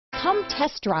Come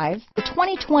test drive the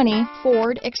 2020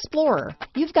 Ford Explorer.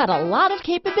 You've got a lot of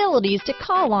capabilities to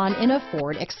call on in a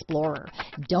Ford Explorer.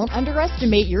 Don't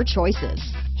underestimate your choices.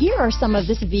 Here are some of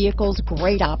this vehicle's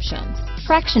great options: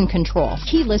 traction control,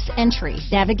 keyless entry,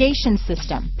 navigation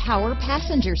system, power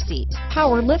passenger seat,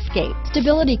 power liftgate,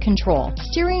 stability control,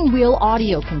 steering wheel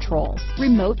audio controls,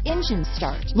 remote engine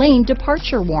start, lane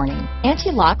departure warning,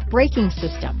 anti-lock braking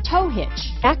system, tow hitch,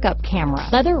 backup camera,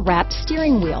 leather-wrapped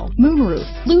steering wheel, moonroof,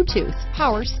 Bluetooth,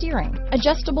 power steering,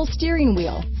 adjustable steering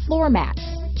wheel, floor mats,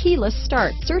 keyless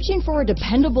start. Searching for a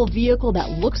dependable vehicle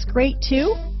that looks great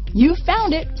too? You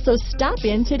found it, so stop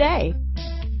in today.